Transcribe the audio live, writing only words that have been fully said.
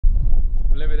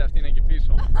βλέπετε, αυτή είναι εκεί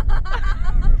πίσω.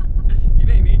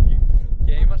 Είναι η Νίκη.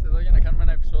 Και είμαστε εδώ για να κάνουμε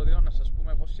ένα επεισόδιο να σας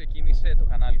πούμε πώς ξεκίνησε το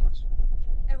κανάλι μας.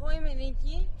 Εγώ είμαι η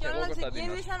Νίκη και όλα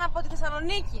ξεκίνησαν από τη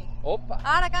Θεσσαλονίκη. Όπα.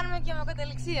 Άρα κάνουμε και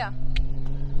μετακατεληξία.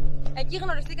 Εκεί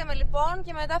γνωριστήκαμε λοιπόν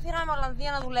και μετά φύγαμε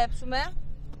Ολλανδία να δουλέψουμε.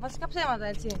 Βασικά ψέματα,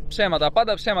 έτσι. Ψέματα,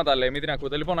 πάντα ψέματα λέει, μην την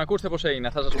ακούτε. Λοιπόν, ακούστε πώς έγινε,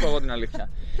 θα σας πω εγώ την αλήθεια.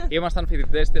 Ήμασταν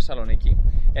φοιτητές στη Θεσσαλονίκη.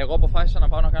 Εγώ αποφάσισα να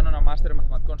πάω να κάνω ένα μάστερ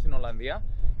μαθηματικών στην Ολλανδία.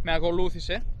 Με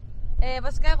ακολούθησε.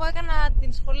 Βασικά, εγώ έκανα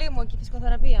την σχολή μου εκεί,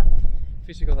 φυσικοθεραπεία.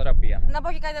 Φυσικοθεραπεία. Να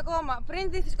πω και κάτι ακόμα.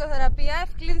 Πριν τη φυσικοθεραπεία,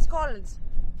 Ευκλήδης College.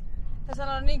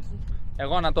 Θεσσαλονίκη.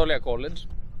 Εγώ Ανατόλια College.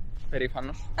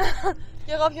 Περήφανος.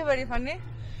 Και εγώ πιο περήφανη.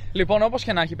 Λοιπόν, όπως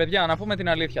και να έχει, παιδιά, να πούμε την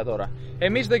αλήθεια τώρα.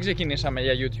 Εμείς δεν ξεκινήσαμε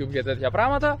για YouTube για τέτοια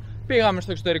πράγματα. Πήγαμε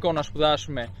στο εξωτερικό να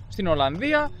σπουδάσουμε στην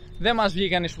Ολλανδία. Δεν μας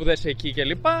βγήκαν οι σπουδές εκεί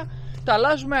κλπ. Τα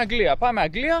αλλάζουμε Αγγλία. Πάμε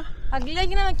Αγγλία. Αγγλία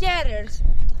γίναμε carers.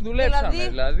 Δουλέψαμε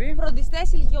δηλαδή.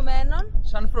 Φροντιστές ηλικιωμένων.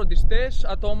 Σαν φροντιστές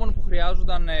ατόμων που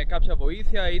χρειάζονταν κάποια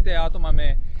βοήθεια, είτε άτομα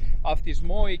με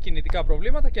αυτισμό ή κινητικά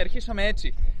προβλήματα, και αρχίσαμε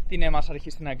έτσι την νέα μας αρχή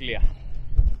στην Αγγλία.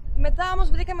 Μετά όμως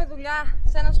βρήκαμε δουλειά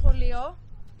σε ένα σχολείο.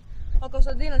 Ο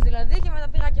Κωνσταντίνος δηλαδή, και μετά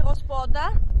πήγα και εγώ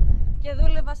σπόντα και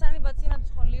δούλευα σαν η μπατσίνα του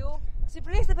σχολείου.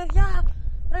 Ξυπνήστε, παιδιά!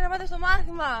 Πρέπει να πάτε στο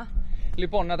μάθημα!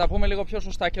 Λοιπόν, να τα πούμε λίγο πιο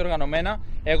σωστά και οργανωμένα.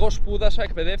 Εγώ σπούδασα,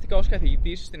 εκπαιδεύτηκα ως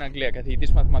καθηγητής στην Αγγλία,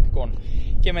 καθηγητής μαθηματικών.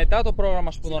 Και μετά το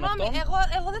πρόγραμμα σπουδών αυτό.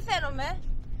 Εγώ δεν φαίνομαι.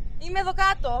 Είμαι εδώ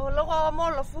κάτω, λόγω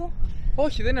αμόλοφου.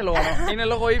 Όχι, δεν είναι λόγω αμόλοφου, είναι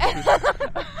λόγω ύψους.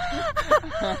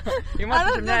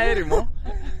 Είμαστε σε μια έρημο.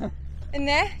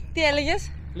 Ναι, τι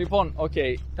έλεγες? Λοιπόν,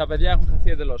 τα παιδιά έχουν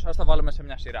χαθεί εντελώς. Ας τα βάλουμε σε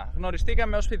μια σειρά.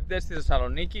 Γνωριστήκαμε ως φοιτητές στη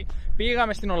Θεσσαλονίκη,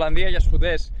 πήγαμε στην Ολλανδία για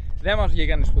σπουδές, δεν μας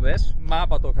βγήκαν οι σπουδές,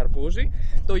 μάπα το καρπούζι.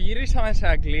 Το γυρίσαμε σε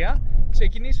Αγγλία,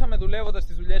 ξεκινήσαμε δουλεύοντας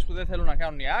τις δουλειές που δεν θέλουν να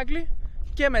κάνουν οι Άγγλοι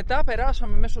και μετά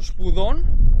περάσαμε μέσω σπουδών.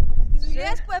 Στις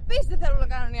δουλειές που επίσης δεν θέλουν να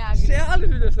κάνουν οι Άγγλοι. Σε άλλες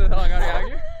δουλειές που δεν θέλουν να κάνουν οι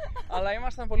Άγγλοι. Αλλά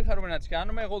ήμασταν πολύ χαρούμενοι να τις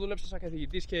κάνουμε. Εγώ δούλεψα σαν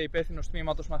καθηγητής και υπεύθυνος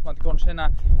τμήματος μαθηματικών σε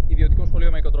ένα ιδιωτικό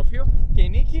σχολείο με οικοτροφείο. Και η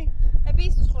Νίκη.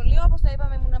 Επίσης στο σχολείο, όπως τα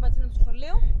είπαμε, ήμουν μπατσίνα του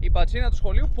σχολείου. Η μπατσίνα του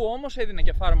σχολείου που όμως έδινε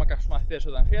και φάρμακα στους μαθητές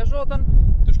όταν χρειαζόταν.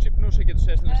 Τους ξυπνούσε και τους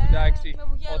έστελνε στην τάξη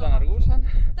όταν αργούσαν.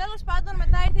 Τέλος πάντων,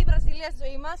 μετά ήρθε η Βραζιλία στη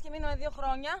ζωή μας και μείναμε 2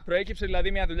 χρόνια. Προέκυψε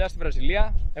δηλαδή μια δουλειά στη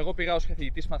Βραζιλία. Εγώ πήγα ως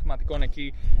καθηγητής μαθηματικών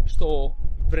εκεί στο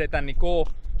βρετανικό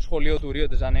σχολείο του Ρίο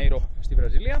ντε Ζανέιρο στη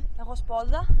Βραζιλία. Εγώ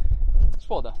σπόντα.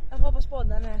 Σπόντα. Εγώ από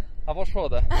σπόντα, ναι. Από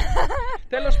σπόντα.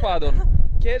 Τέλος πάντων.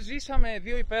 Και ζήσαμε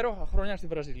 2 υπέροχα χρόνια στη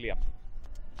Βραζιλία.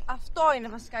 Αυτό είναι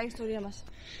βασικά η ιστορία μας.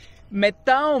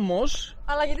 Μετά όμως.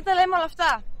 Αλλά γιατί τα λέμε όλα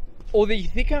αυτά?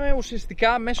 Οδηγηθήκαμε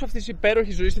ουσιαστικά μέσω αυτής της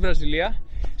υπέροχης ζωής στη Βραζιλία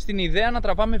στην ιδέα να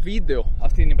τραβάμε βίντεο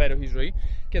αυτή την υπέροχη ζωή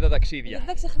και τα ταξίδια. Γιατί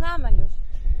τα ξεχνάμε αλλιώς.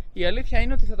 Η αλήθεια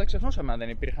είναι ότι θα τα ξεχνούσαμε αν δεν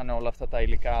υπήρχαν όλα αυτά τα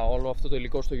υλικά, όλο αυτό το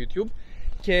υλικό στο YouTube.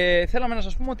 Και θέλαμε να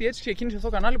σας πούμε ότι έτσι ξεκίνησε αυτό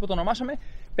το κανάλι που το ονομάσαμε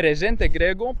Presente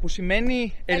Grego, που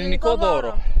σημαίνει ελληνικό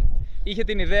δώρο. Είχε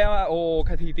την ιδέα ο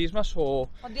καθηγητής μας, ο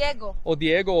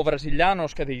Diego, ο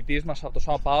Βραζιλιάνος καθηγητής μας από το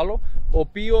Σάο Πάολο, ο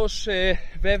οποίος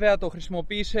βέβαια το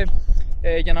χρησιμοποίησε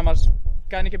για να μας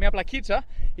κάνει και μια πλακίτσα.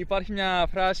 Υπάρχει μια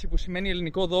φράση που σημαίνει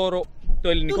ελληνικό δώρο. Το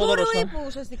ελληνικό δώρο ύπου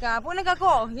ουσιαστικά, που είναι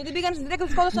κακό, γιατί πήγαν στην τρέκα και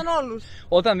τους σκότωσαν όλους.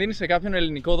 Όταν δίνεις σε κάποιον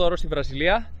ελληνικό δώρο στη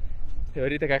Βραζιλία,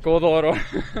 θεωρείται κακό δώρο.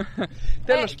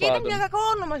 Τέλος πάντων. Και ήταν και κακό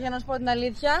όνομα, για να σου πω την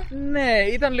αλήθεια. Ναι,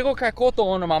 ήταν λίγο κακό το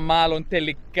όνομα μάλλον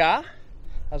τελικά.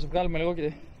 Ας βγάλουμε λίγο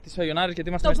και τις σαγιονάρες, γιατί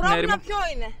είμαστε μέσα στην έρημο. Το πρόβλημα ποιο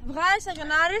είναι? Βγάζεις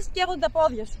σαγιονάρες και έχουν τα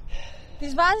πόδια σου.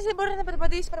 Τις βάζεις, δεν μπορείς να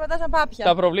περπατήσεις, περπατάς με πάπια.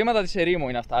 Τα προβλήματα της ερήμου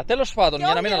είναι αυτά. Τέλος πάντων,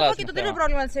 για να μην αλλάζουμε. Και το τρίτο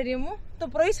πρόβλημα της ερήμου, το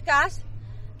πρωί σκάς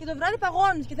και το βράδυ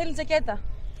παγώνεις και θέλεις ζακέτα.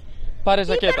 Πάρε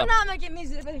ζακέτα. Τι περνάμε κι εμείς,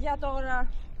 ρε παιδιά, τώρα?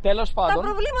 Τέλος πάντων. Τα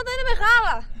προβλήματα είναι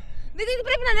μεγάλα. Δείτε τι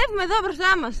πρέπει να ανέβουμε εδώ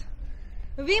μπροστά μας.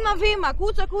 Βήμα-βήμα,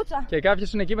 κούτσα-κούτσα. Και κάποιος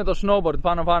είναι εκεί με το snowboard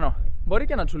πάνω-πάνω. Μπορεί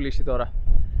και να τσουλήσει τώρα.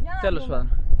 Τέλος πάντων.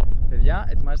 Παιδιά,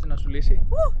 ετοιμάζεται να τσουλήσει.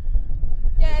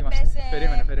 Και έπεσε.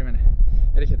 Περίμενε.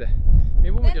 Έρχεται.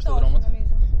 Μην πούμε και στον δρόμο του.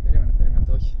 Περίμενε,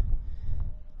 το όχι.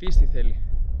 Πίστη θέλει.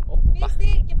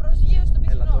 Πίστη και προσγείωση στον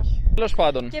πιστό. Τέλος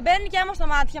πάντων. Και μπαίνει και άμα στα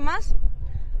μάτια μας.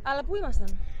 Αλλά πού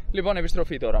ήμασταν? Λοιπόν,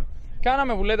 επιστροφή τώρα.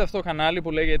 Κάναμε, που λέτε, αυτό το κανάλι που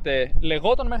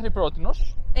λεγόταν μέχρι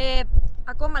πρότινος.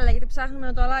 Ακόμα λέγεται, ψάχνουμε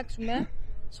να το αλλάξουμε.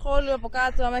 Σχόλιο από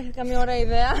κάτω, αν έχετε καμία ωραία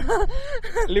ιδέα.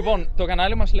 Λοιπόν, το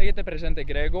κανάλι μας λέγεται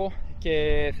Presente Grego και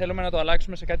θέλουμε να το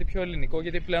αλλάξουμε σε κάτι πιο ελληνικό,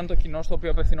 γιατί πλέον το κοινό στο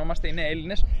οποίο απευθυνόμαστε είναι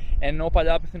Έλληνες, ενώ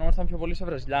παλιά απευθυνόμασταν πιο πολύ σε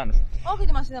Βραζιλιάνους. Όχι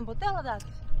ότι μας είδαν ποτέ, αλλά εντάξει.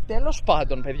 Τέλος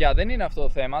πάντων, παιδιά, δεν είναι αυτό το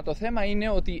θέμα. Το θέμα είναι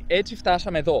ότι έτσι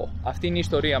φτάσαμε εδώ. Αυτή είναι η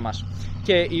ιστορία μας.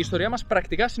 Και η ιστορία μας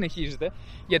πρακτικά συνεχίζεται,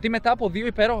 γιατί μετά από 2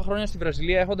 υπέροχα χρόνια στη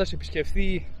Βραζιλία, έχοντας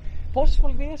επισκεφθεί. Πόσες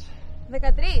πολιτείες?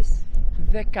 13.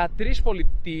 13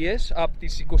 πολιτείες από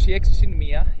τις 26 συν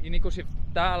 1. Είναι 27,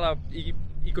 αλλά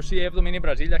 27η είναι η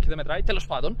Βραζίλια και δεν μετράει, τέλος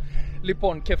πάντων.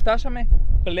 Λοιπόν, και φτάσαμε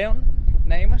πλέον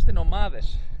να είμαστε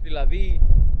νομάδες, δηλαδή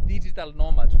digital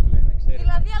nomads που λένε, ξέρετε.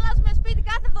 Δηλαδή αλλάζουμε σπίτι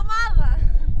κάθε εβδομάδα.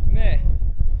 Ναι,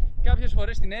 κάποιες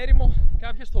φορές στην έρημο,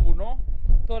 κάποιες στο βουνό.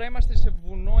 Τώρα είμαστε σε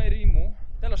βουνό ερήμου,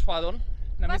 τέλος πάντων,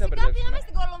 να μην τα μπερδέψουμε. Βασικά πήγαμε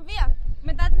στην Κολομβία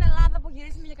μετά την Ελλάδα που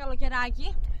γυρίσαμε για καλοκαιράκι.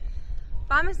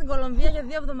 Πάμε στην Κολομβία για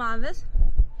 2 εβδομάδες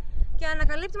και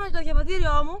ανακαλύπτουμε ότι το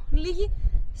διαβατήριό μου λύγει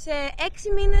σε 6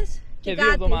 μήνες και 2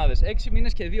 εβδομάδες. 6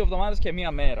 μήνες και 2 εβδομάδες και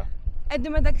 1 μέρα. Εν τω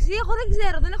μεταξύ, εγώ δεν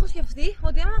ξέρω, δεν έχω σκεφτεί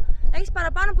ότι άμα έχεις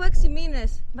παραπάνω από 6 μήνες,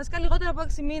 βασικά λιγότερο από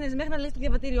 6 μήνες μέχρι να λύσει το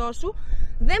διαβατήριό σου,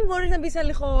 δεν μπορείς να μπεις σε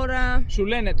άλλη χώρα. Σου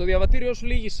λένε το διαβατήριό σου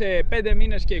λύγει σε 5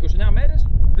 μήνες και 29 μέρες,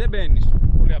 δεν μπαίνεις.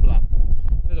 Πολύ απλά.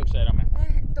 Δεν το ξέραμε.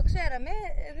 Το ξέραμε,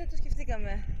 δεν το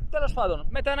σκεφτήκαμε. Τέλος πάντων,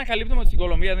 μετά ανακαλύπτουμε ότι στην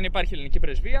Κολομβία δεν υπάρχει ελληνική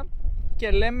πρεσβεία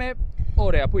και λέμε,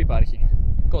 ωραία, πού υπάρχει?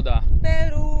 Κοντά.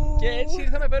 Περού. Και έτσι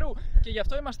ήρθαμε Περού. Και γι'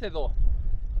 αυτό είμαστε εδώ.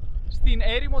 Στην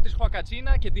έρημο της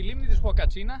Huacachina και τη λίμνη της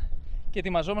Huacachina. Και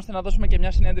ετοιμαζόμαστε να δώσουμε και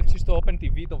μια συνέντευξη στο Open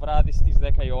TV το βράδυ στις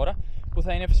 10 η ώρα. Που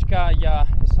θα είναι φυσικά για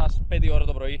εσάς 5 η ώρα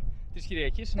το πρωί της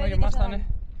Κυριακής. Ενώ για εμάς θα είναι.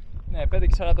 Ναι, 5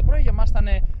 και 40 το πρωί, για εμάς θα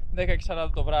είναι 10 και 40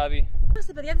 το βράδυ.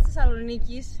 Είμαστε παιδιά της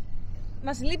Θεσσαλονίκης.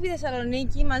 Μας λείπει η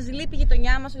Θεσσαλονίκη, μας λείπει η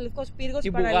γειτονιά μας, ο Λευκός Πύργος,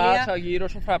 η παραλία. Η Μπουγάτσα, ο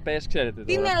γύρος, ο φραπές, ξέρετε.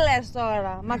 Τι με λες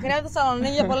τώρα, μακριά από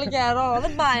Θεσσαλονίκη για πολύ καιρό,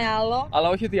 δεν πάει άλλο. Αλλά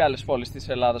όχι ότι οι άλλες πόλεις της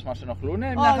Ελλάδας μας ενοχλούν.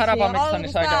 Μια χαρά πάμε και στα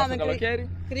νησάκια μας το καλοκαίρι.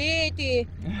 Κρήτη.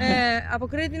 Από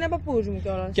Κρήτη είναι παππούς μου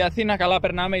κιόλας. Και Αθήνα καλά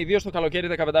περνάμε, ιδίως το καλοκαίρι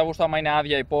 15 Αυγούστου, άμα είναι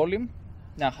άδεια η πόλη.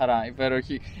 Μια χαρά,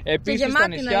 υπέροχη. Επίσης τα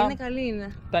νησιά, είναι, καλή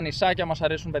είναι. Τα νησάκια μας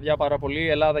αρέσουν παιδιά πάρα πολύ. Η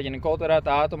Ελλάδα γενικότερα,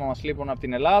 τα άτομα μας λείπουν από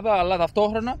την Ελλάδα, αλλά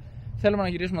ταυτόχρονα θέλουμε να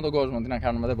γυρίσουμε τον κόσμο. Τι να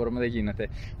κάνουμε, δεν μπορούμε, δεν γίνεται.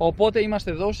 Οπότε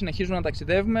είμαστε εδώ, συνεχίζουμε να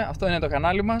ταξιδεύουμε. Αυτό είναι το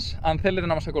κανάλι μας. Αν θέλετε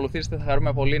να μας ακολουθήσετε, θα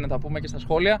χαρούμε πολύ να τα πούμε και στα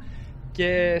σχόλια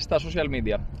και στα social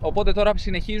media. Οπότε τώρα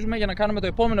συνεχίζουμε για να κάνουμε το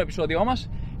επόμενο επεισόδιό μας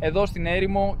εδώ στην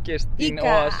έρημο και στην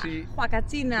όαση.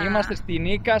 Huacachina. Είμαστε στην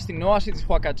Ίκα, στην όαση της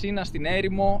Huacachina, στην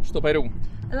έρημο, στο Περού.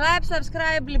 Like,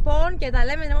 subscribe λοιπόν και τα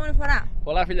λέμε την επόμενη φορά.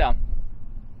 Πολλά φιλιά!